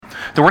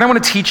The word I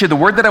want to teach you, the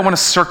word that I want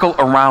to circle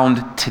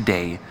around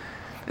today,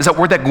 is that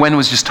word that Gwen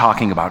was just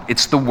talking about.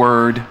 It's the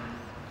word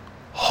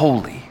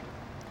holy.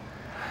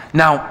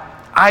 Now,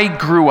 I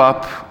grew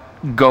up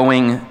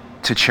going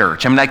to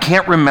church. I mean, I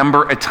can't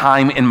remember a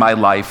time in my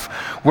life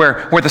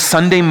where the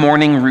Sunday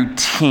morning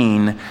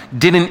routine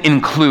didn't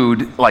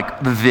include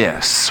like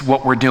this,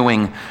 what we're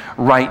doing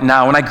right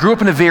now. And I grew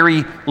up in a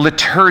very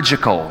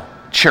liturgical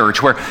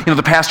church where,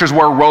 the pastors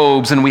wore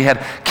robes and we had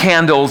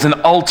candles and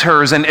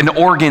altars and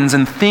organs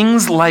and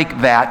things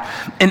like that.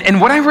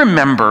 And what I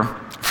remember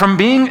from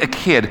being a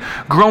kid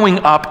growing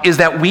up is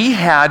that we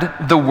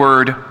had the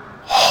word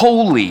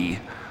holy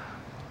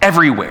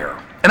everywhere.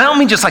 And I don't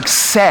mean just like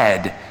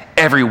said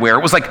everywhere.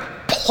 It was like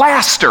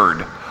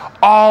plastered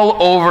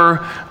all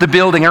over the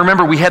building. I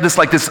remember we had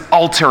this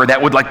altar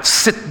that would like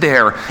sit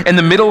there in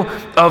the middle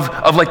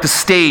of like the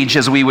stage,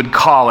 as we would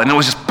call it. And it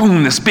was just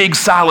boom, this big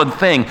solid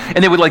thing.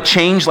 And they would like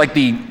change like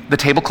the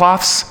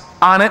tablecloths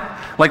on it,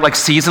 like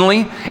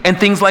seasonally and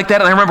things like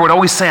that. And I remember would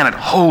always say on it,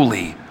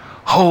 holy,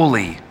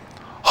 holy,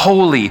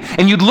 holy.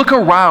 And you'd look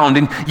around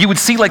and you would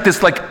see like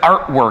this like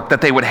artwork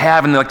that they would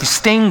have and like these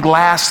stained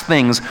glass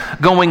things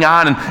going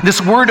on. And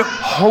this word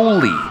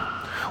holy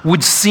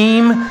would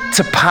seem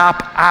to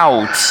pop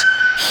out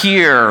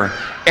here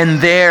and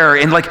there,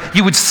 and like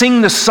you would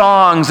sing the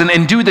songs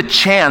and do the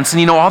chants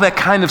and all that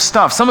kind of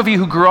stuff. Some of you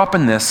who grew up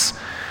in this,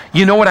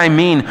 you know what I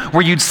mean,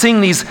 where you'd sing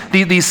these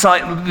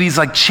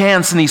like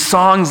chants and these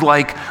songs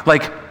like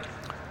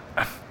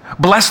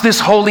bless this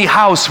holy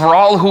house for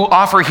all who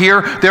offer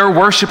here their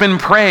worship and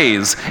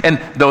praise. And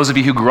those of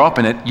you who grew up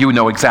in it, you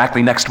know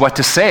exactly next what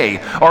to say.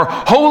 Or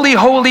holy,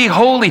 holy,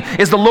 holy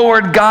is the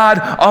Lord God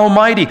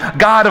Almighty,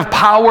 God of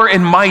power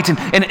and might.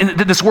 And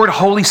this word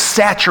holy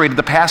saturated.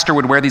 The pastor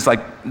would wear these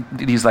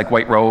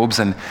white robes,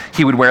 and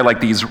he would wear like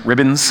these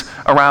ribbons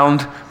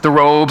around the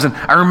robes. And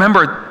I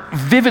remember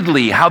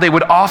vividly how they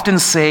would often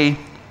say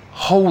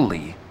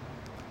holy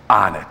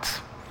on it.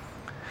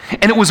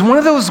 And it was one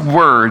of those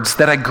words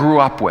that I grew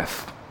up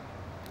with.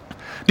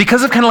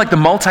 Because of kind of like the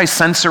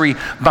multi-sensory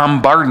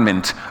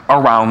bombardment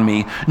around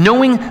me,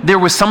 knowing there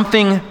was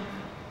something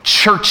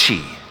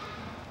churchy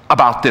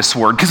about this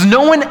word, because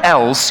no one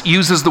else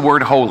uses the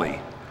word holy.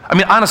 I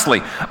mean,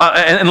 honestly,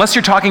 unless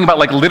you're talking about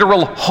like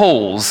literal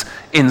holes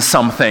in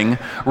something,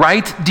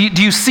 right?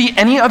 Do you see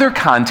any other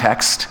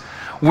context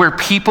where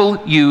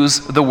people use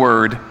the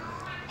word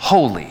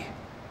holy?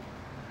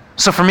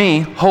 So for me,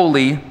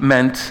 holy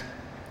meant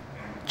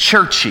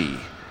churchy.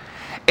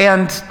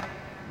 And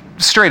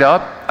straight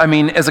up, I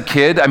mean, as a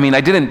kid,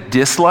 I didn't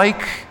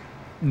dislike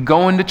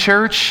going to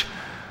church,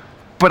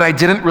 but I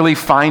didn't really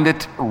find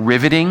it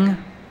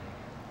riveting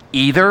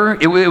either.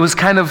 It was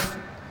kind of,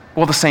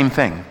 the same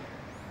thing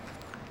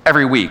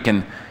every week.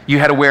 And you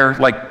had to wear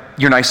like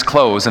your nice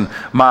clothes, and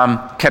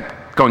mom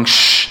kept going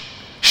shh,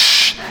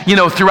 shh,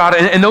 throughout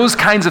it, and those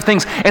kinds of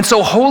things. And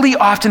so holy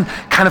often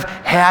kind of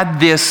had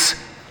this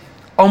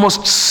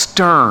almost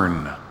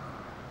stern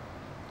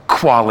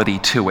quality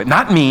to it.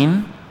 Not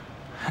mean,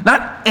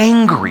 not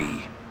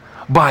angry,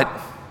 but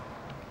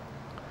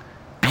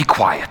be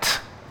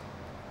quiet.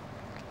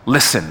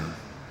 Listen.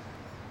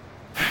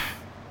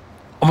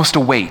 Almost a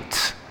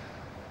weight,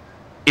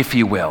 if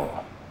you will.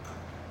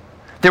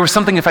 There was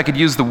something, if I could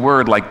use the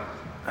word, like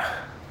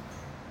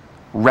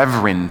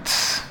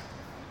reverent,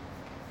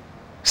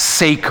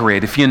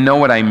 sacred, if you know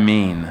what I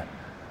mean,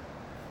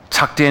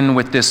 tucked in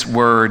with this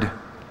word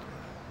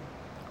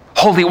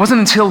holy. It wasn't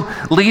until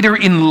later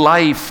in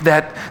life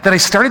that I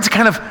started to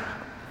kind of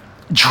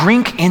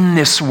drink in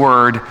this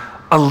word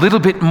a little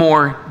bit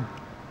more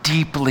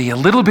deeply, a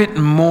little bit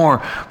more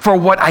for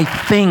what I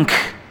think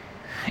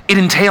it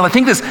entails. I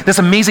think this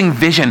amazing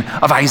vision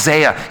of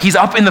Isaiah. He's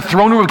up in the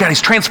throne room of God.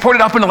 He's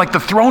transported up into like the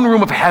throne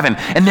room of heaven,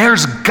 and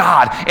there's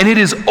God, and it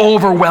is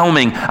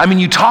overwhelming. I mean,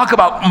 you talk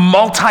about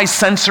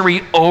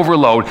multi-sensory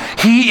overload.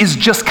 He is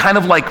just kind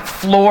of like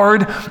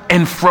floored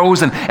and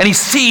frozen, and he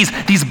sees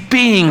these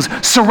beings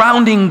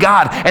surrounding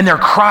God, and they're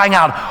crying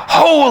out,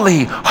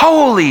 holy,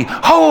 holy,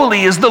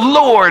 holy is the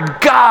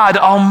Lord God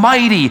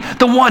Almighty,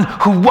 the one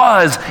who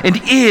was and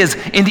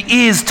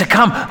is to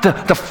come.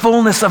 The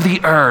fullness of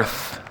the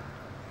earth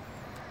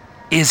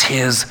is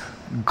his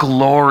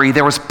glory.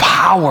 There was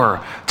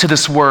power to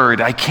this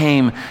word. I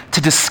came to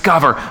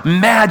discover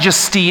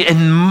majesty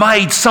and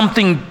might,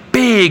 something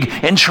big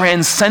and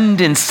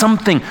transcendent,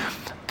 something,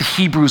 the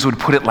Hebrews would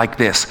put it like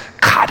this,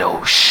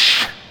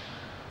 kadosh.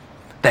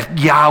 That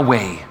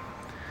Yahweh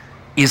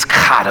is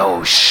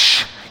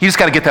kadosh. You just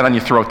got to get that on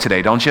your throat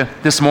today, don't you?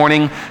 This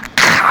morning,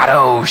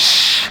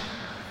 kadosh.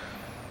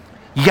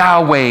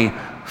 Yahweh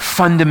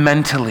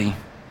fundamentally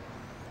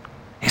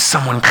is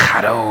someone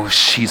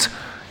kadosh. He's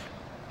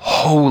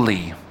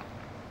holy.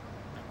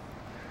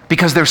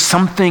 Because there's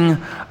something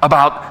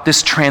about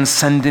this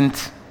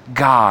transcendent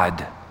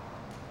God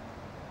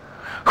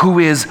who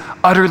is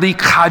utterly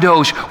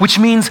kadosh, which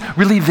means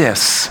really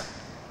this,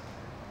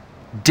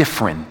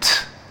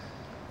 different.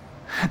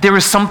 There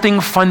is something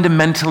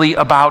fundamentally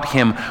about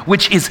him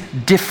which is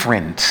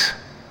different.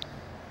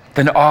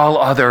 than all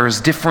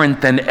others,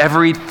 different than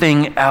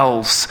everything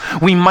else.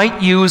 We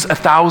might use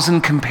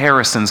 1,000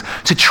 comparisons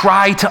to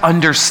try to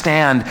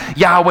understand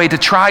Yahweh, to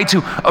try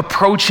to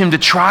approach him, to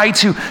try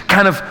to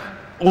kind of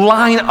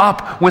line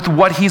up with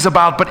what he's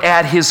about, but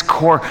at his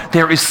core,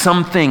 there is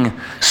something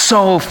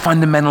so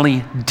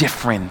fundamentally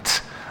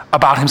different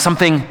about him,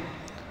 something,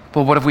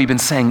 well, what have we been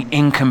saying?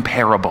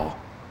 Incomparable.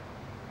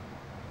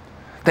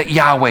 That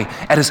Yahweh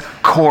at his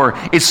core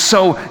is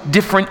so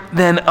different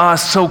than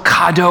us, so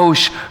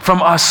kadosh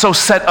from us, so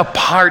set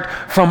apart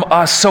from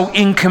us, so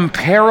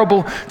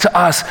incomparable to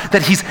us,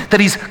 that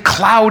he's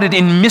clouded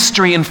in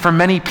mystery and for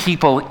many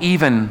people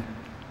even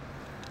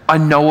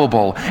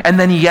unknowable. And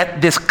then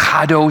yet this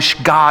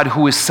kadosh God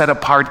who is set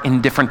apart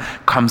and different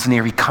comes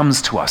near. He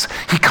comes to us.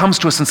 He comes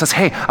to us and says,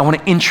 hey, I want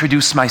to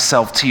introduce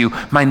myself to you.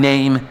 My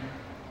name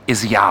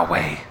is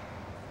Yahweh.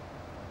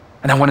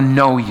 And I want to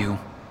know you.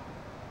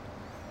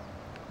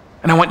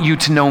 And I want you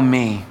to know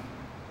me.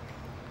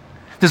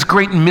 This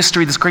great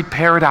mystery, this great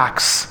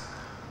paradox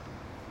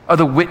of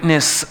the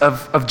witness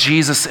of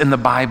Jesus in the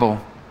Bible.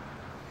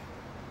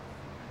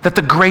 That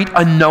the great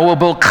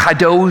unknowable,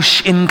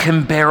 kadosh,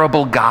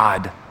 incomparable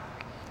God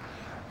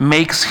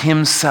makes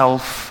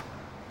himself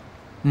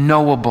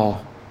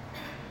knowable,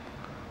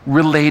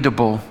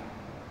 relatable,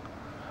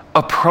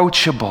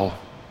 approachable,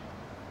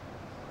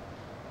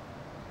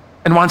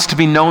 and wants to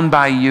be known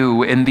by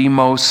you in the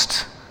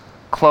most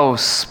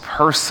close,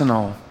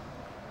 personal,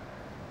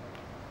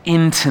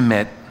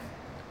 intimate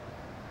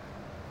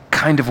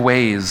kind of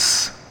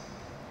ways.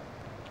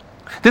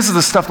 This is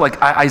the stuff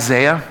like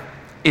Isaiah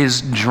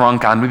is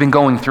drunk on. We've been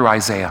going through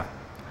Isaiah.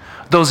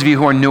 Those of you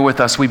who are new with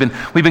us, we've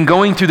been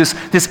going through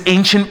this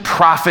ancient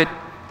prophet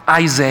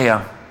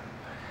Isaiah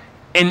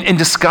and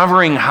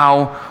discovering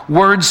how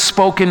words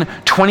spoken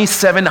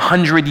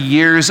 2,700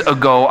 years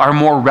ago are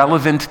more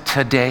relevant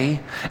today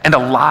and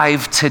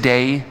alive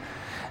today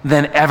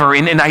than ever.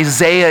 And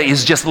Isaiah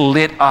is just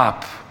lit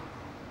up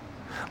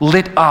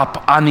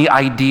on the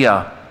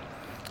idea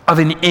of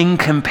an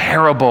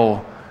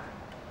incomparable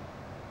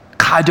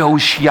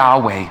kadosh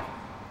Yahweh,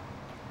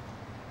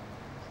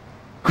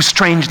 who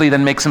strangely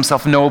then makes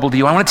himself knowable to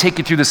you. I want to take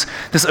you through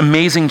this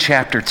amazing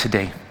chapter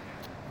today.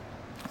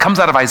 It comes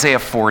out of Isaiah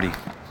 40.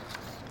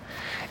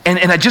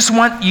 And I just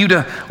want you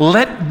to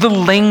let the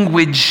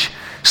language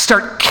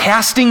start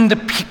casting the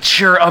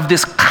picture of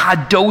this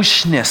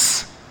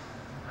kadoshness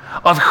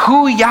of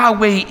who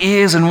Yahweh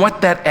is and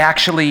what that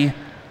actually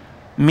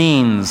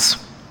means.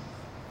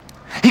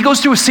 He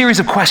goes through a series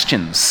of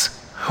questions,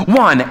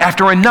 one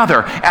after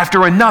another,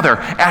 after another,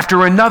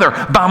 after another,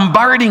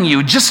 bombarding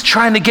you, just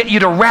trying to get you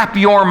to wrap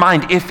your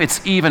mind, if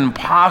it's even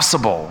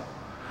possible,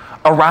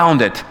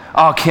 around it.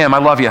 Oh, Kim, I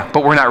love you,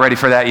 but we're not ready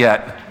for that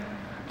yet.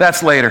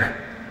 That's later.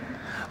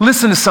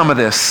 Listen to some of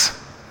this.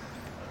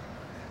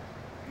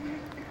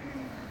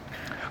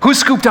 Who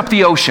scooped up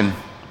the ocean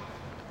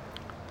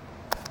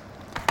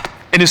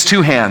in his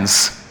two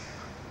hands?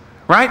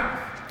 Right?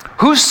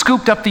 Who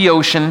scooped up the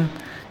ocean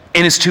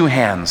in his two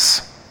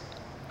hands?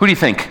 Who do you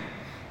think?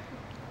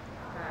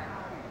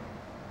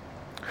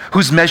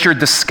 Who's measured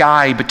the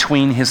sky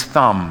between his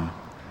thumb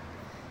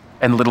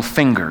and little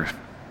finger?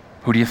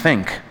 Who do you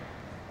think?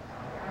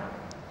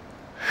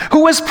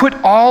 Who has put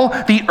all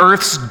the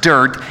earth's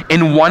dirt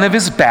in one of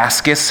his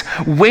baskets,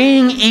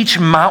 weighing each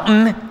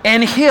mountain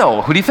and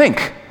hill? Who do you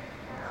think?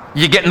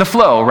 You get in the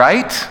flow,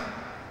 right?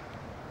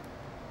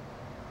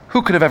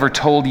 Who could have ever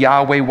told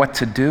Yahweh what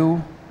to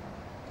do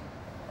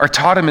or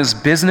taught him his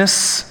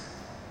business?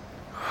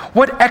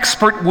 What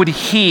expert would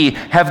he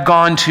have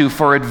gone to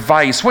for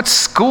advice? What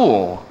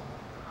school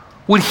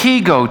would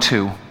he go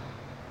to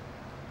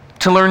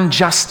learn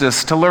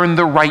justice, to learn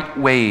the right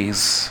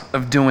ways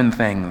of doing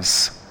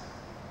things?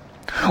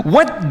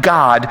 What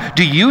God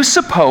do you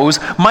suppose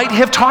might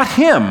have taught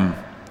him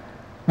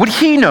what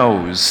he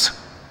knows,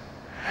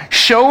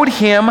 showed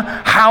him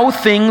how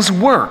things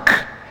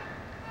work?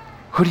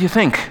 Who do you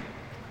think?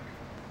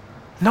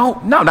 No,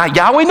 not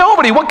Yahweh,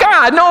 nobody. What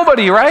God?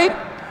 Nobody, right?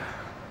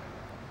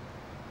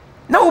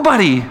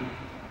 Nobody.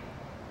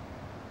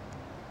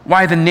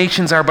 Why, the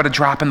nations are but a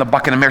drop in the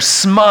bucket, a mere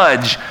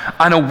smudge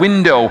on a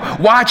window.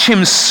 Watch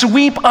him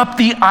sweep up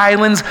the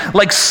islands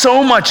like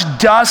so much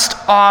dust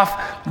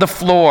off the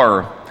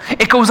floor.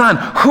 It goes on.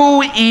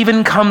 Who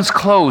even comes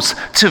close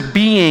to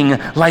being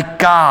like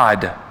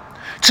God?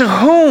 To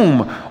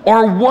whom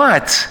or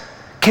what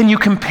can you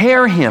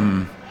compare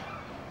him?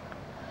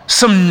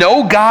 Some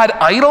no-God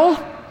idol?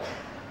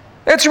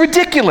 That's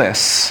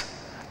ridiculous.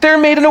 They're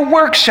made in a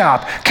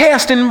workshop,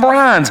 cast in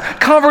bronze,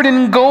 covered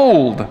in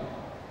gold.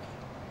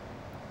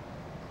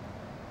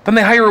 Then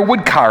they hire a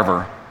wood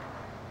carver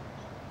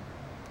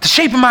to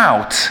shape him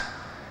out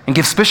and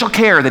give special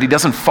care that he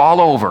doesn't fall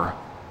over.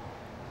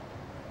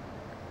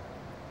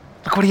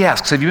 Look what he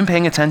asks. Have you been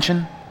paying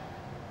attention?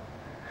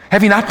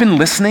 Have you not been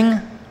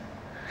listening?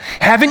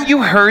 Haven't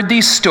you heard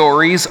these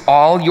stories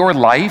all your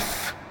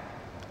life?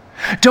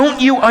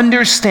 Don't you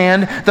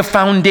understand the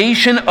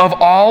foundation of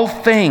all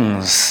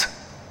things?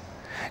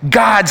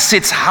 God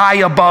sits high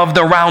above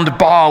the round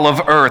ball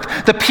of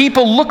earth. The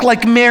people look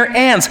like mere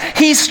ants.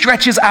 He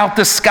stretches out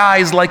the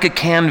skies like a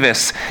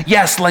canvas.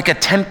 Yes, like a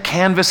tent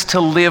canvas to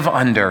live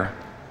under.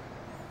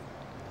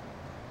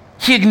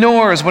 He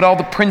ignores what all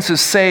the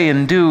princes say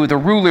and do, the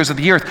rulers of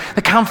the earth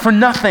that count for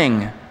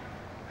nothing.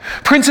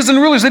 Princes and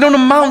rulers, they don't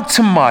amount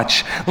to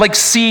much. Like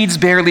seeds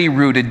barely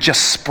rooted,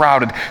 just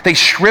sprouted. They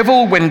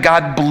shrivel when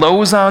God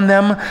blows on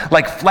them.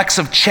 Like flecks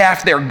of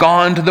chaff, they're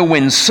gone to the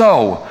wind.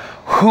 So,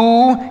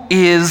 who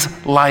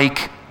is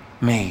like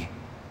me?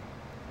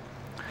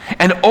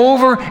 And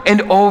over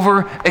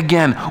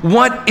again,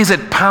 what is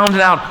it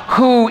pounded out?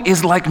 Who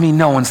is like me?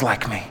 No one's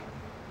like me.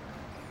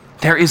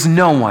 There is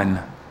no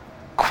one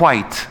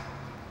quite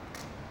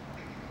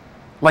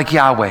like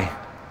Yahweh.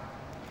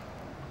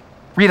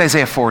 Read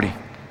Isaiah 40.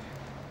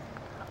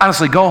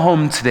 Honestly, go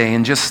home today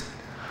and just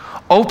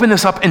open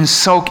this up and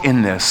soak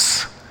in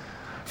this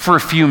for a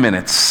few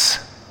minutes.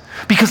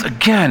 Because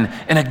again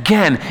and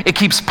again, it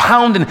keeps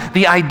pounding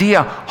the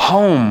idea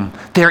home.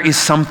 There is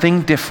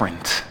something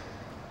different.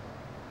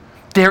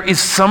 There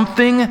is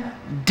something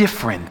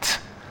different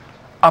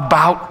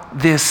about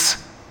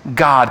this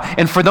God.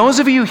 And for those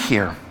of you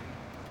here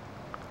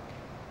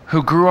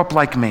who grew up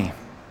like me,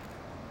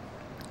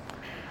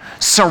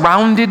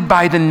 surrounded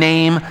by the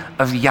name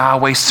of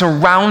Yahweh,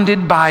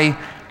 surrounded by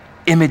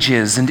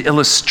images and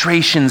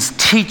illustrations,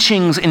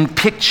 teachings and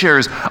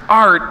pictures,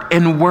 art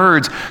and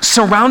words,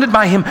 surrounded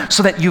by him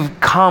so that you've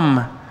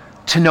come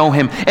to know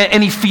him.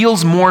 And he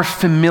feels more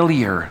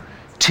familiar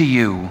to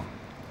you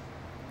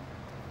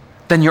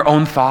than your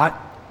own thought.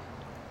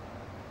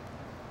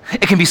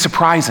 It can be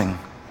surprising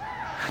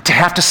to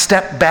have to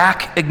step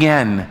back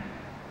again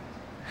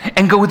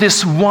and go with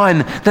this one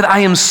that I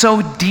am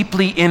so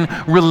deeply in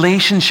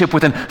relationship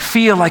with and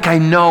feel like I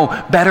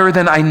know better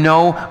than I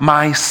know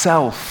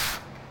myself,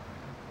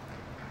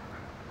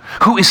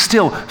 who is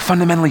still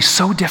fundamentally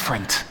so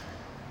different,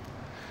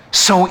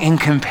 so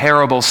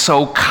incomparable,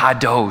 so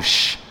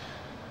kadosh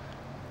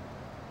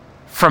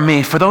from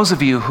me. For those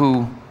of you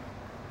who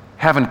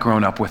haven't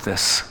grown up with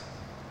this,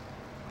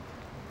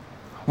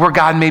 where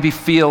God maybe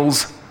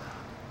feels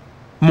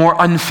more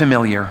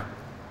unfamiliar,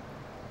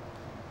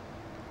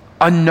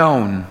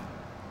 unknown,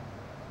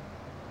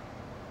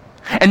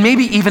 and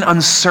maybe even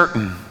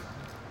uncertain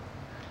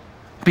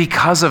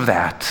because of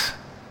that.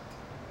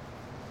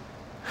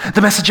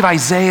 The message of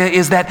Isaiah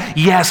is that,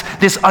 yes,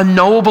 this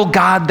unknowable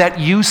God that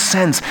you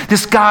sense,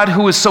 this God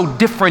who is so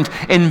different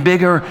and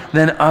bigger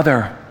than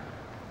other.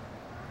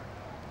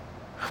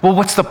 Well,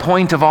 what's the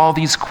point of all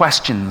these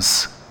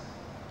questions?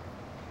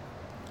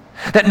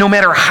 That no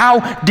matter how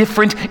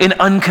different and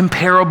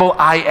uncomparable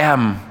I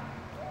am,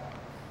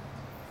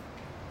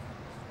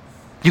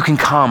 you can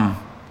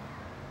come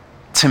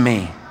to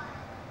me.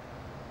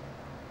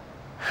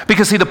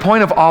 Because see, the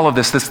point of all of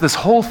this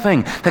whole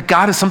thing, that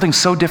God is something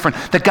so different,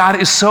 that God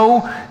is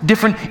so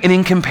different and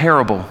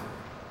incomparable,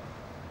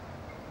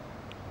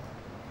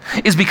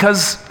 is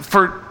because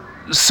for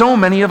so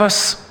many of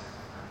us,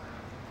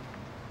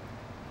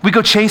 we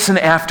go chasing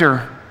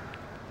after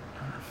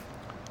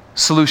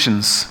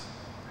solutions,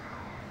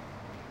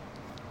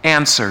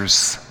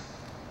 answers,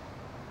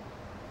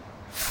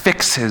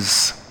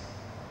 fixes,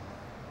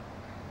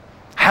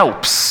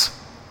 helps,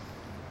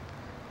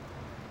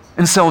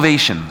 and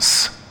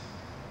salvations.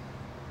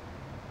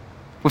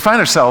 We find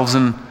ourselves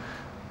in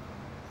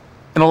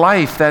a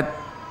life that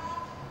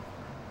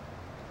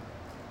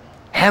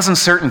has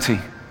uncertainty.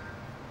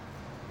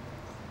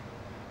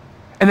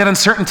 And that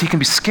uncertainty can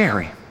be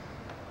scary.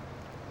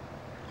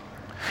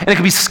 And it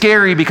can be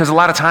scary because a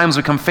lot of times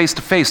we come face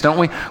to face, don't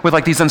we, with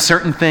like these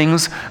uncertain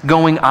things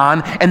going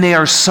on, and they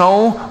are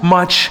so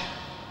much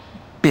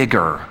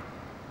bigger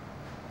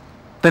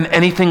than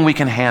anything we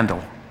can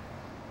handle.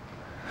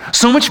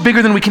 So much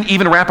bigger than we can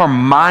even wrap our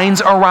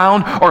minds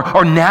around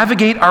or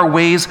navigate our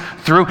ways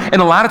through.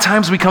 And a lot of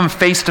times we come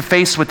face to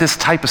face with this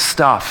type of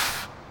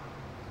stuff.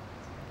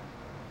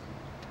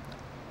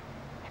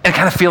 And it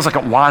kind of feels like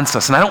it wants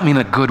us, and I don't mean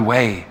in a good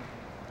way.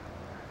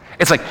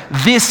 It's like,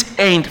 this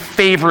ain't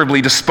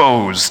favorably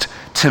disposed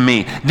to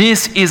me.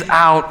 This is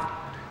out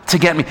to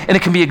get me. And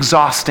it can be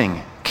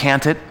exhausting,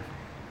 can't it?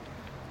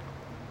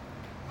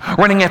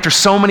 Running after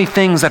so many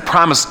things that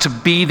promise to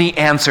be the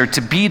answer,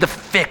 to be the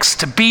fix,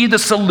 to be the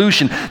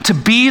solution, to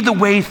be the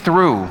way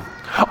through,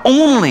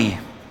 only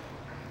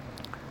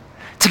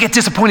to get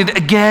disappointed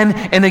again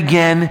and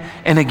again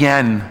and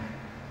again.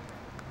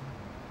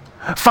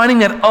 Finding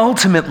that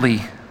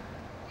ultimately,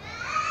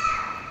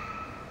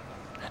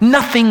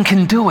 nothing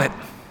can do it.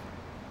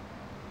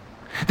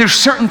 There's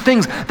certain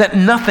things that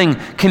nothing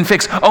can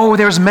fix. Oh,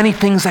 there's many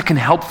things that can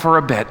help for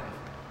a bit.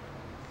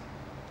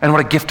 And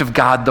what a gift of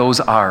God those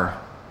are.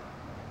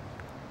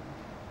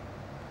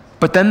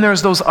 But then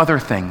there's those other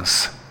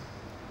things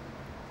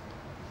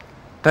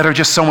that are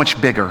just so much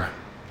bigger,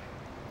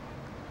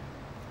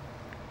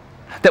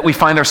 that we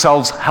find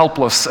ourselves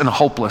helpless and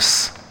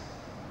hopeless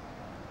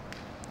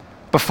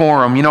before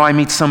them. You know, I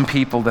meet some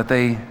people that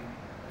they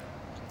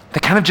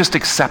kind of just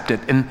accept it,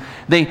 and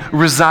they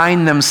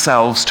resign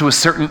themselves to a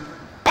certain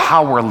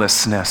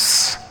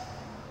powerlessness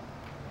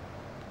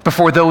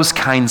before those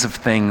kinds of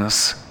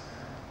things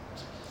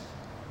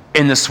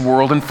in this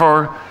world. And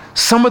for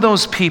some of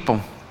those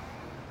people,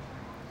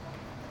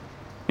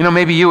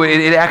 maybe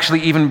it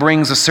actually even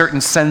brings a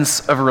certain sense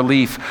of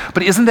relief.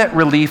 But isn't that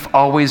relief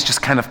always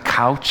just kind of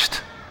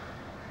couched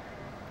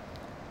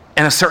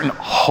in a certain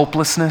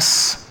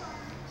hopelessness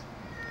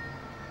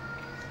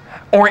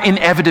or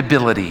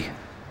inevitability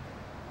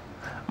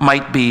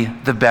might be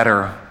the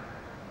better,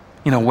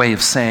 way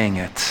of saying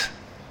it.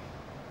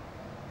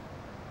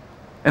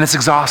 And it's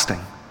exhausting.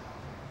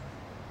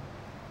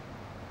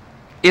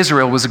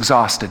 Israel was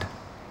exhausted.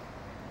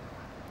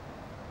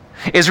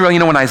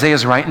 Israel, when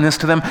Isaiah's writing this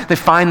to them, they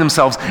find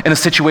themselves in a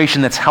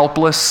situation that's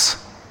helpless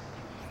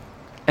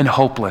and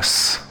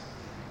hopeless.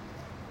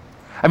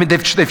 I mean,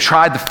 they've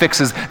tried the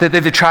fixes.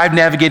 They've tried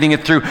navigating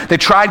it through. They've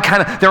tried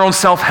kind of their own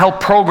self-help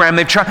program.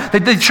 They've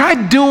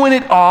tried doing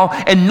it all,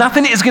 and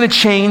nothing is going to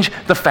change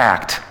the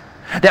fact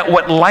that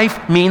what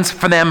life means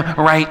for them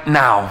right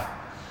now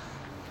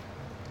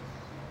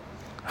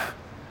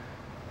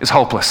is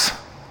hopeless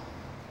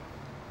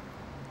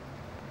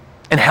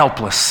and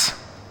helpless.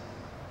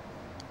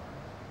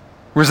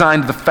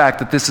 Resigned to the fact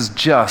that this is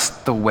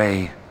just the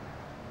way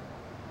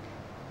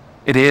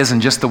it is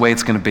and just the way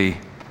it's going to be.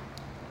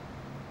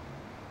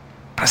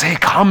 But Isaiah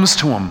comes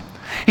to him.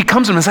 He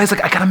comes to him and says,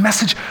 I got a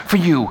message for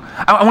you.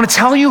 I want to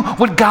tell you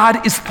what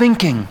God is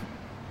thinking.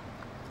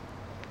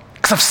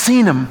 Because I've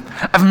seen him.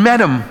 I've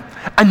met him.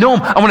 I know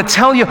him. I want to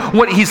tell you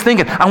what he's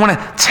thinking. I want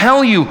to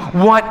tell you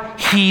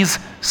what he's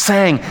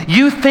saying.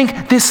 You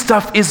think this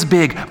stuff is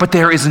big, but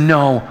there is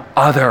no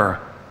other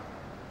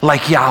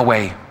like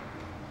Yahweh.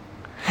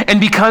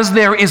 And because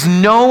there is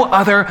no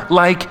other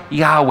like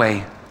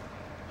Yahweh,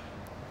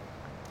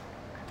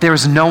 there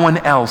is no one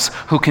else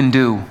who can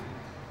do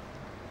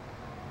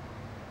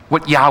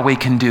what Yahweh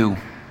can do.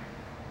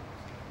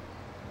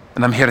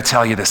 And I'm here to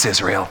tell you this,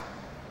 Israel.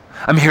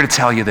 I'm here to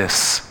tell you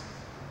this.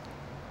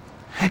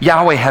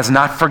 Yahweh has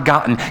not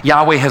forgotten.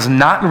 Yahweh has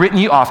not written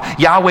you off.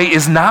 Yahweh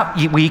is not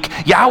weak.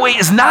 Yahweh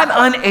is not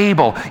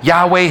unable.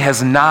 Yahweh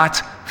has not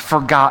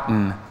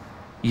forgotten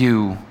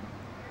you.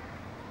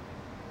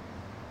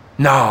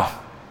 No,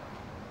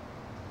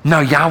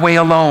 Yahweh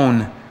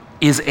alone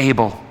is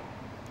able.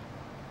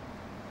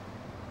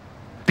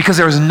 Because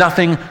there is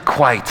nothing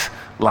quite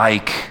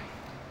like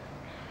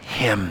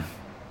him.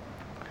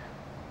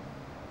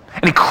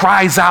 And he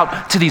cries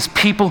out to these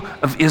people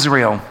of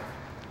Israel,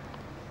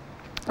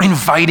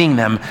 inviting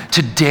them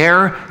to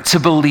dare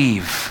to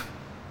believe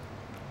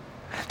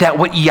that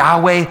what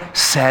Yahweh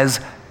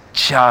says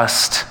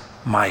just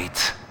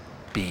might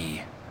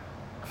be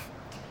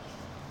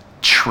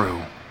true.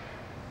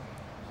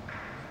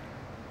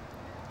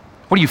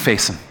 What are you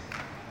facing?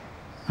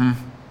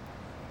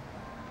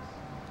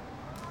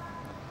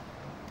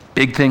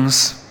 Big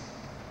things?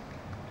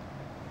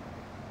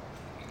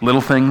 Little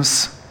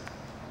things?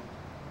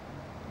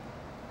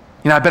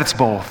 I bet it's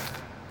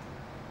both.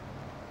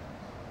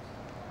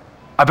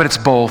 I bet it's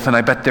both, and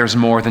I bet there's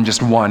more than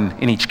just one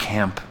in each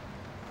camp.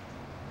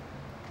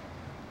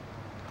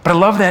 But I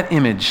love that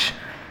image.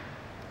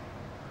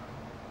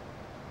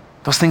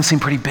 Those things seem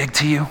pretty big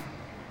to you.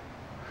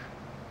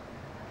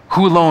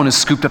 Who alone has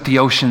scooped up the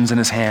oceans in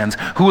his hands?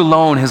 Who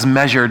alone has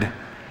measured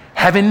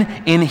heaven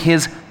in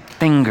his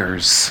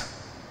fingers?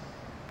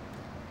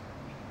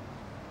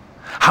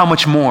 How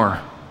much more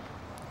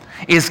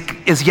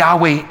is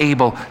Yahweh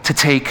able to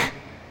take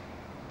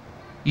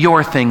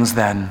your things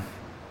then?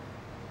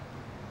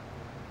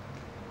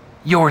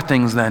 Your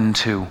things then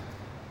too.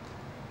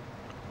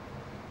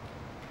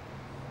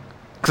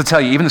 Because I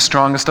tell you, even the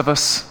strongest of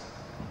us,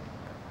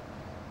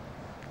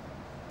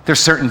 there's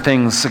certain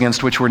things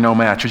against which we're no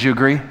match. Would you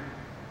agree?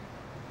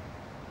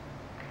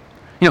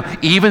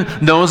 Even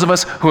those of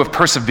us who have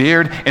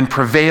persevered and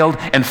prevailed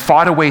and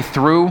fought a way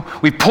through,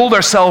 we've pulled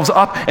ourselves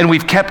up and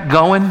we've kept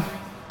going.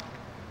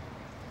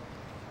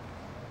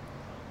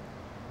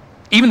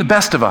 Even the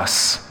best of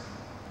us,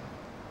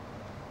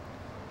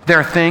 there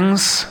are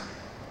things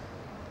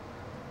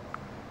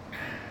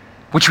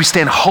which we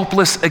stand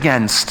hopeless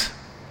against,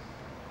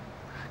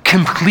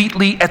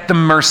 completely at the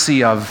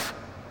mercy of,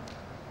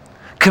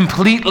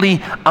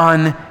 completely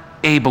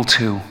unable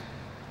to.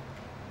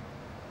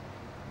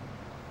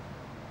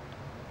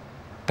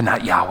 But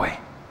not Yahweh.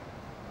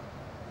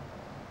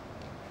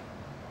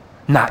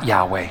 Not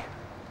Yahweh.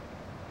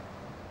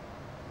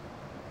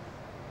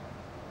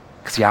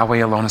 Because Yahweh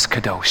alone is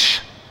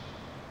Kadosh.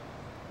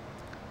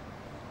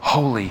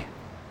 Holy.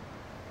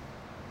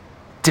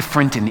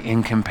 Different and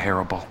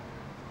incomparable.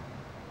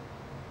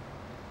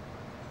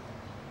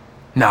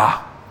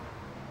 Nah.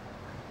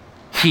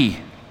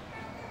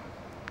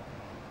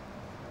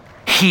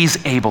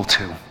 He's able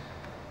to.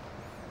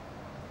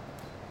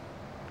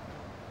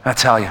 I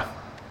tell you,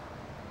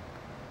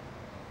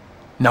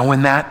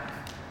 knowing that,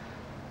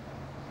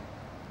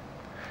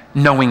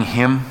 knowing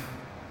him,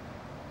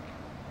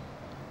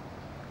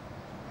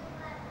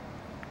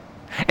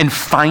 and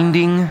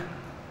finding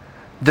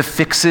the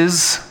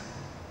fixes,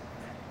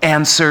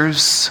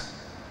 answers,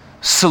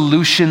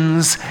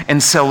 solutions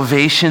and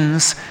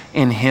salvations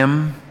in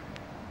him,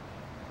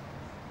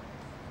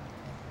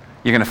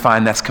 you're going to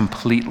find that's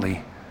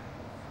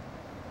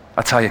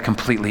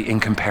completely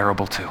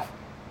incomparable too.